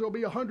 That means there'll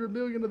be 100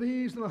 million of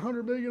these and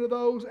 100 million of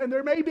those. And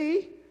there may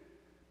be,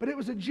 but it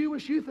was a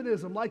Jewish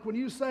euphemism. Like when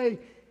you say,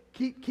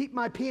 keep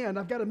my pen,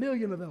 I've got 1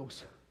 million of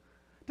those.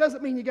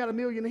 Doesn't mean you got 1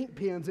 million ink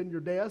pens in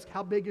your desk.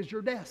 How big is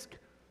your desk?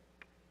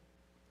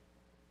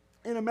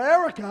 In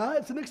America,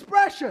 it's an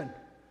expression.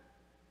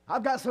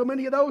 I've got so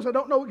many of those, I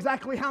don't know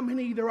exactly how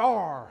many there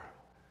are.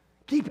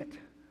 Keep it.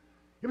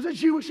 It was a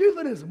Jewish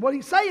euphemism. What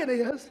he's saying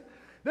is,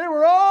 there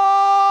were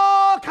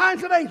all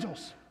kinds of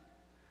angels.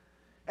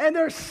 And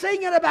they're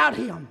singing about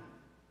Him.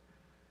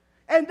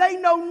 And they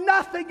know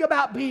nothing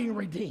about being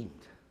redeemed.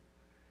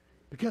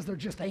 Because they're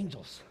just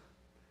angels.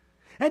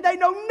 And they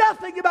know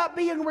nothing about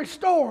being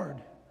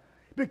restored.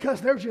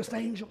 Because they're just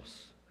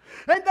angels.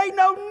 And they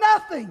know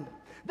nothing.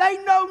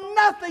 They know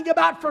nothing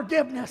about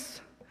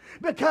forgiveness.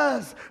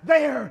 Because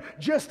they're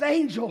just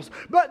angels.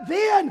 But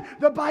then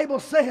the Bible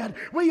said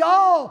we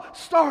all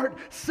start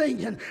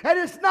singing. And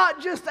it's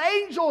not just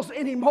angels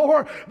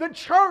anymore. The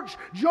church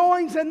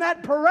joins in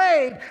that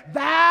parade.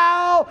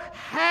 Thou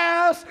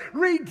hast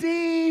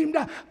redeemed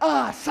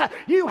us.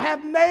 You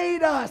have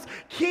made us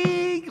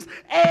kings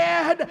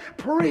and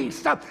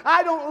priests.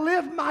 I don't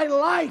live my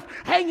life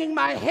hanging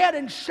my head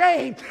in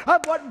shame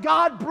of what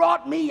God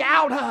brought me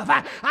out of.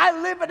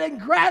 I live it in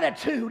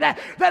gratitude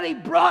that He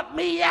brought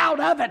me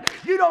out of it.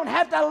 You don't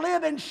have to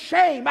live in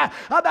shame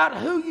about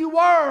who you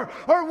were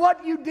or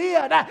what you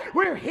did.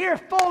 We're here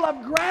full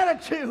of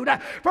gratitude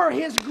for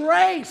His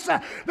grace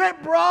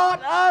that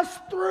brought us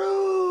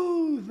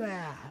through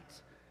that.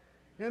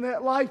 And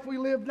that life we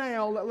live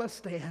now, let's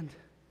stand.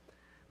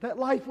 That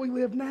life we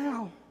live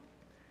now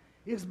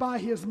is by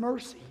His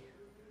mercy.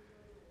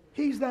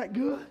 He's that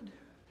good.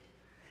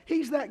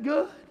 He's that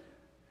good.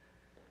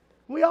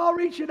 We all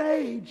reach an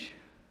age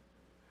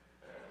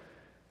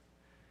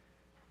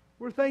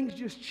where things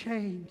just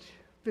change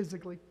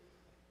physically.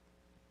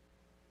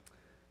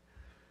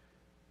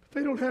 But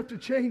they don't have to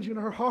change in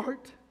our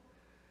heart.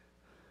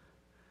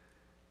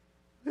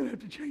 They don't have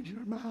to change in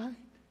our mind. I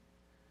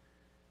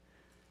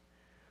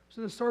was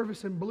in a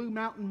service in Blue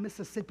Mountain,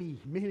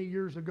 Mississippi many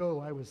years ago.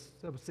 I was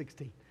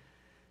 16.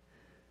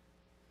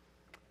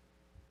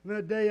 And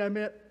that day I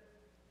met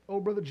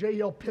old brother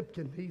J.L.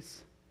 Pipkin.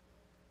 He's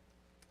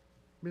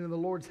been in the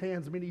Lord's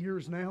hands many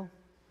years now.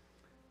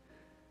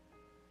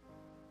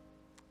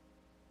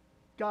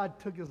 God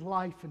took his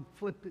life and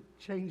flipped it,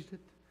 changed it.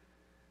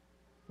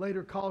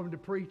 Later called him to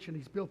preach, and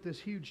he's built this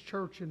huge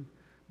church in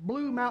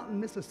Blue Mountain,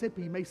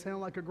 Mississippi. May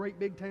sound like a great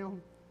big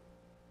town.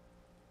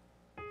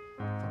 It's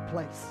a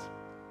place.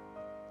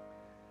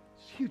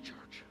 It's a huge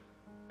church.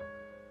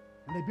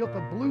 And they built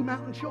the Blue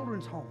Mountain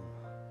Children's Home.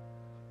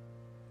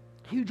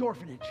 Huge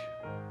orphanage.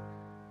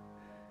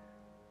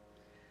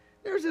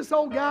 There's this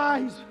old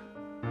guy,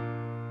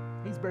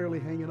 he's barely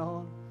hanging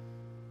on.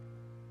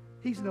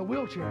 He's in a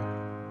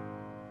wheelchair.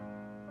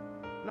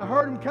 And I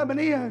heard him coming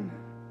in.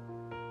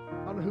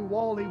 I don't know who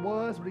Wally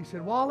was, but he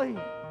said, Wally,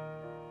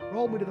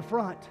 roll me to the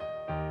front.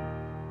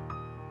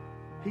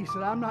 He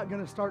said, I'm not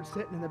going to start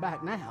sitting in the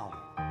back now.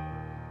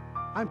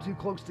 I'm too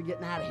close to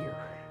getting out of here.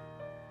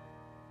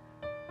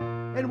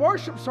 And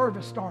worship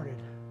service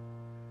started.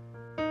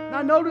 And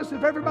I noticed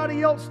if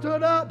everybody else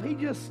stood up, he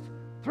just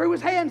threw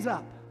his hands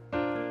up.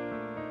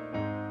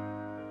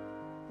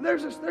 And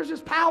there's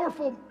this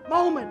powerful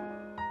moment.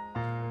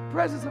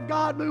 Presence of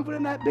God moving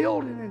in that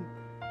building. And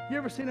you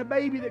ever seen a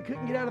baby that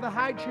couldn't get out of the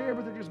high chair,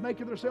 but they're just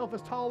making themselves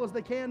as tall as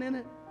they can in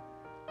it?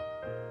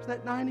 It's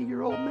that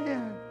 90-year-old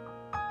man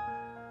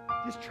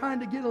just trying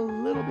to get a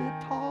little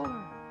bit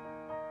taller.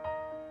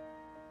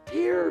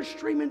 Tears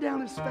streaming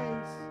down his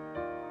face.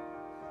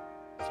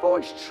 His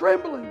voice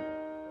trembling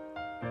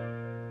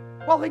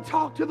while they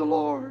talk to the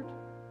Lord.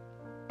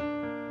 I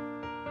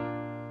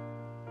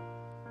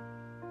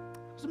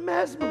was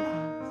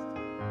mesmerized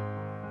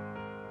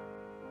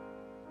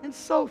and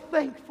so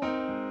thankful.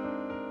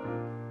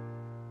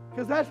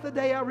 Because that's the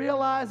day I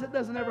realized it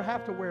doesn't ever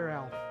have to wear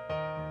out.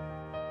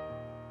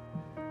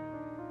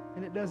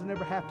 And it doesn't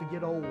ever have to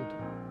get old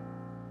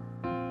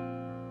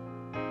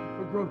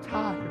or grow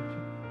tired.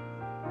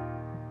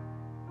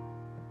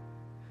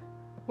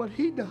 What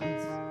He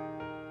does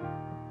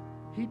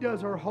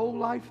our whole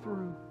life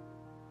through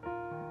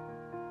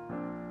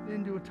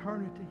into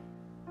eternity.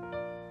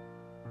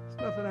 It's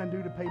nothing I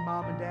do to pay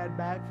mom and dad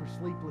back for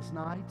sleepless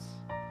nights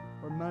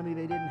or money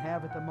they didn't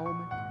have at the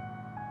moment,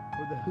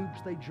 or the hoops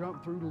they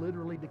jumped through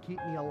literally to keep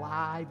me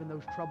alive in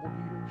those troubled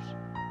years.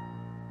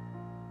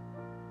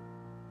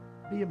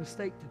 Be a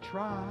mistake to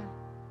try.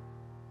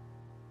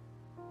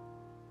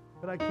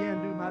 But I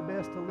can do my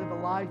best to live a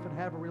life and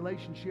have a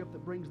relationship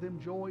that brings them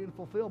joy and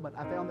fulfillment.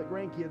 I found that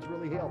grandkids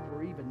really help.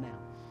 We're even now.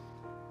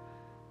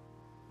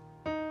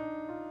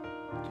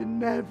 I can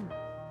never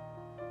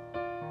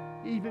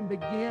even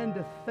begin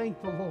to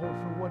thank the Lord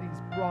for what He's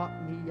brought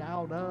me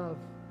out of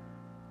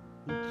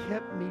and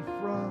kept me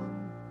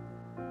from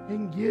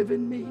and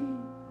given me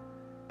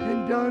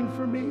and done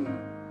for me.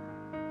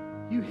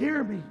 You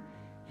hear me?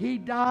 He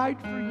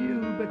died for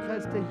you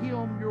because to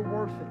Him you're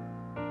worth it.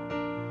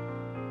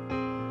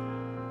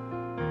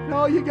 And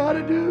all you got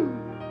to do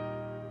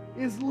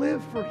is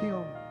live for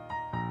Him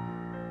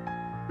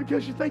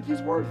because you think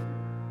He's worth it.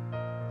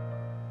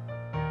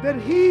 That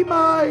He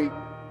might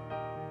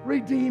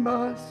redeem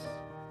us.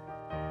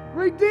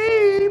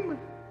 Redeem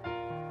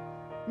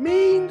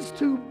means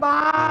to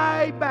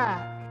buy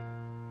back.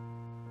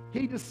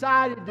 He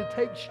decided to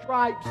take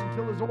stripes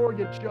until His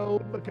organ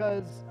showed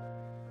because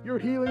your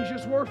healing's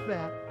just worth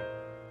that.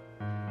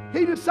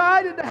 He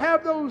decided to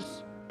have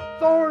those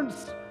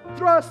thorns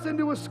thrust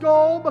into His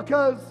skull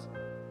because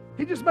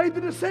He just made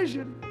the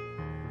decision.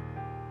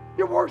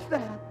 You're worth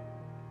that.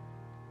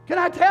 Can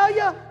I tell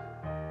you?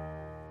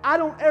 I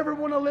don't ever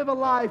want to live a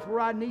life where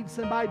I need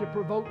somebody to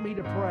provoke me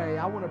to pray.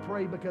 I want to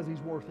pray because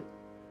He's worth it.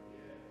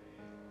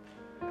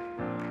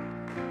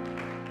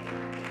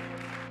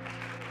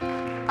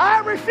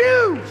 I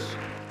refuse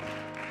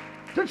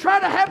to try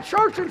to have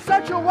church in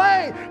such a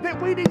way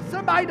that we need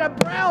somebody to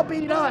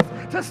browbeat us,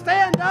 to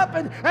stand up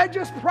and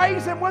just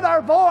praise Him with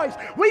our voice.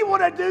 We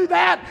want to do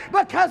that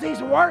because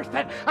He's worth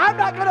it. I'm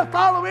not going to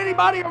follow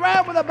anybody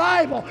around with a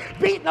Bible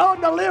beating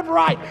on to live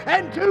right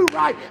and do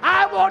right.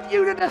 I want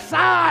you to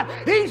decide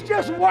He's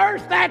just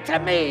worth that to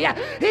me.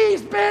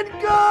 He's been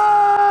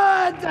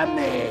good to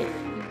me.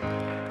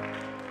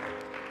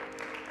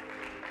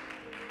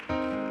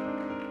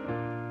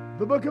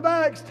 The book of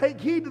Acts, take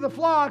heed to the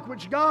flock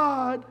which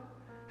God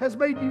has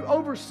made you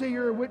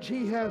overseer, which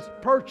He has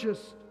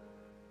purchased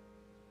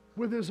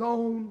with His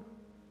own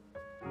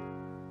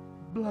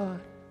blood.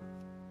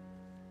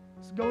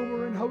 It's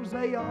Gomer and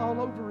Hosea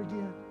all over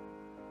again.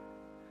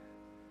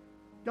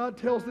 God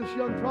tells this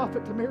young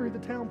prophet to marry the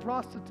town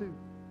prostitute.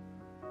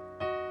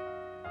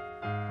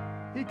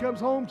 He comes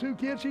home, 2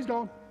 kids, she's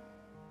gone.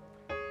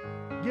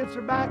 Gets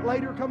her back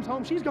later, comes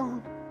home, she's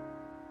gone.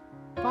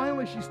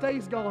 Finally, she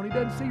stays gone. He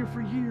doesn't see her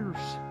for years.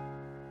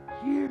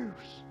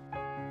 Years.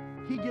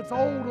 He gets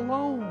old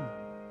alone.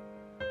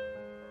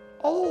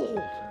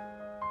 Old.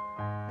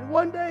 And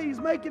one day he's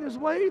making his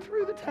way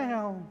through the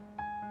town.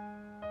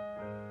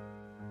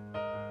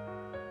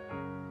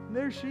 And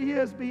there she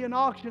is being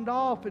auctioned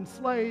off and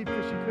enslaved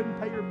because she couldn't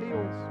pay her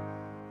bills.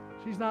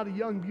 She's not a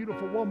young,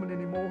 beautiful woman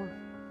anymore.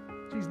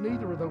 She's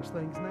neither of those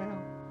things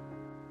now.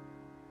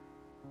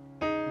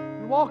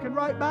 And walking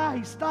right by,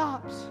 he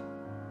stops.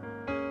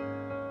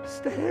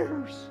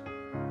 Stares.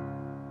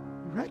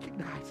 He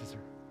recognizes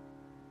her.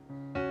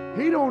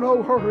 He don't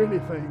owe her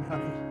anything,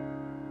 honey.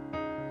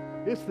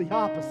 It's the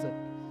opposite.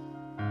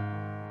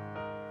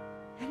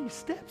 And he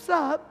steps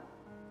up.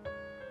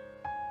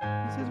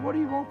 He says, what do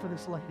you want for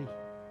this lady?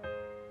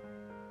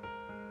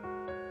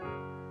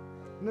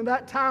 And in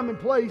that time and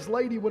place,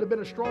 lady would have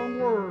been a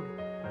strong word.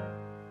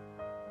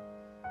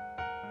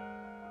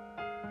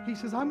 He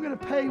says, I'm going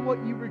to pay what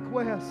you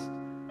request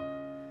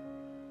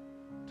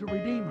to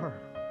redeem her.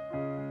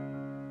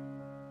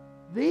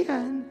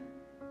 Then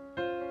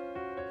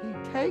he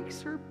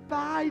takes her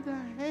by the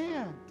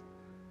hand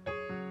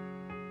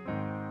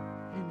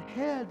and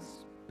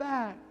heads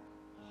back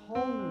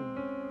home.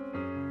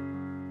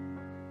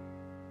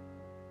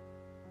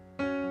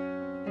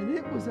 And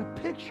it was a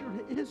picture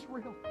to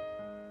Israel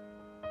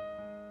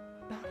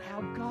about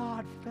how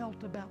God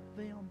felt about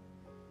them.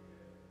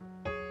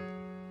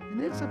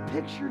 And it's a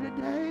picture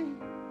today of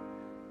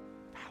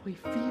how He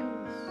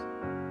feels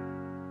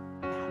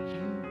about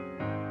you.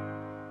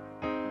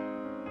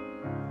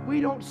 We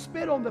don't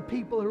spit on the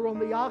people who are on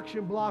the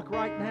auction block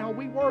right now.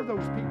 We were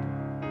those people.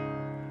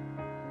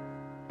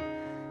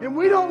 And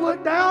we don't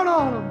look down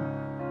on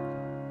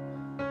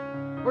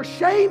them or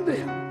shame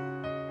them.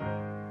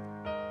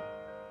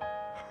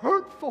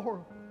 Hurt for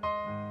them.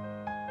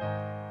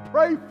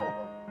 Pray for them.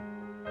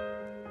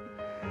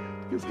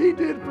 Because he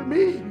did for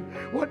me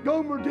what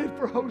Gomer did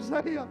for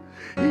Hosea.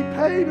 He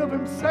paid of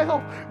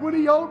himself when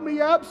he owed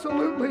me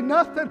absolutely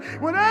nothing.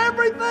 When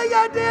everything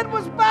I did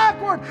was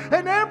backward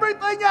and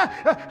everything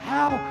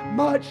how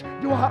much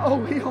do I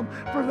owe him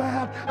for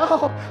that?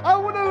 Oh, I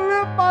want to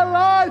live my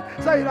life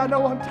saying, I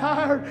know I'm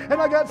tired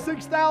and I got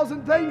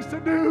 6,000 things to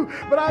do,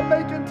 but I'm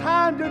making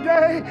time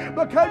today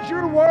because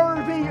you're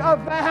worthy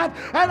of that.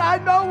 And I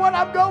know what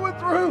I'm going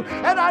through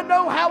and I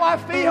know how I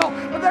feel,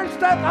 but there's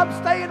stuff I'm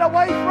staying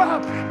away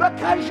from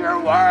because you're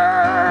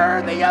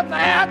worthy of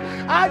that.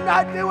 I'm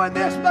not doing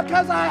this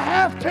because I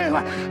have to.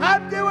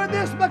 I'm doing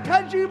this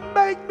because you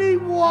make me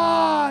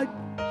want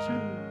to.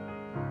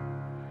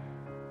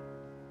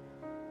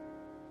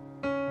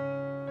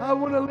 I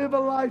want to live a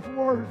life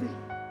worthy.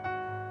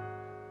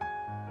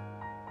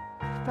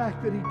 The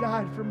fact that He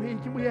died for me,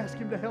 can we ask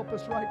Him to help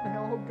us right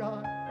now? Oh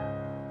God.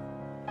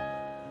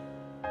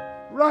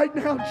 Right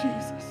now,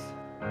 Jesus.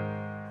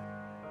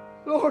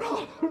 Lord,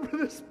 all over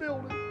this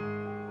building.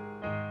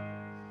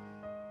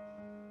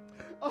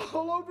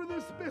 All over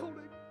this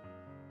building.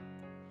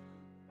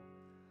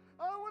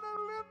 I want to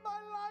live my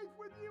life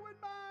with You in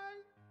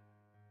mind.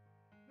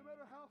 No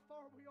matter how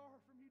far we are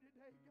from You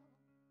today, God.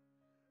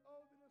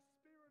 Oh, then a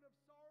spirit of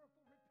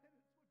sorrowful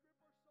repentance will grip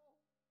our soul.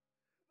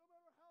 No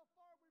matter how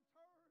far we've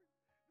turned,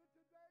 that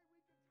today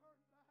we can turn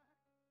back.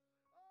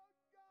 Oh,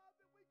 God,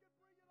 that we can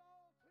bring it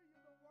all to You,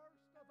 the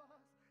worst of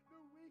us, the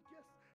weakest,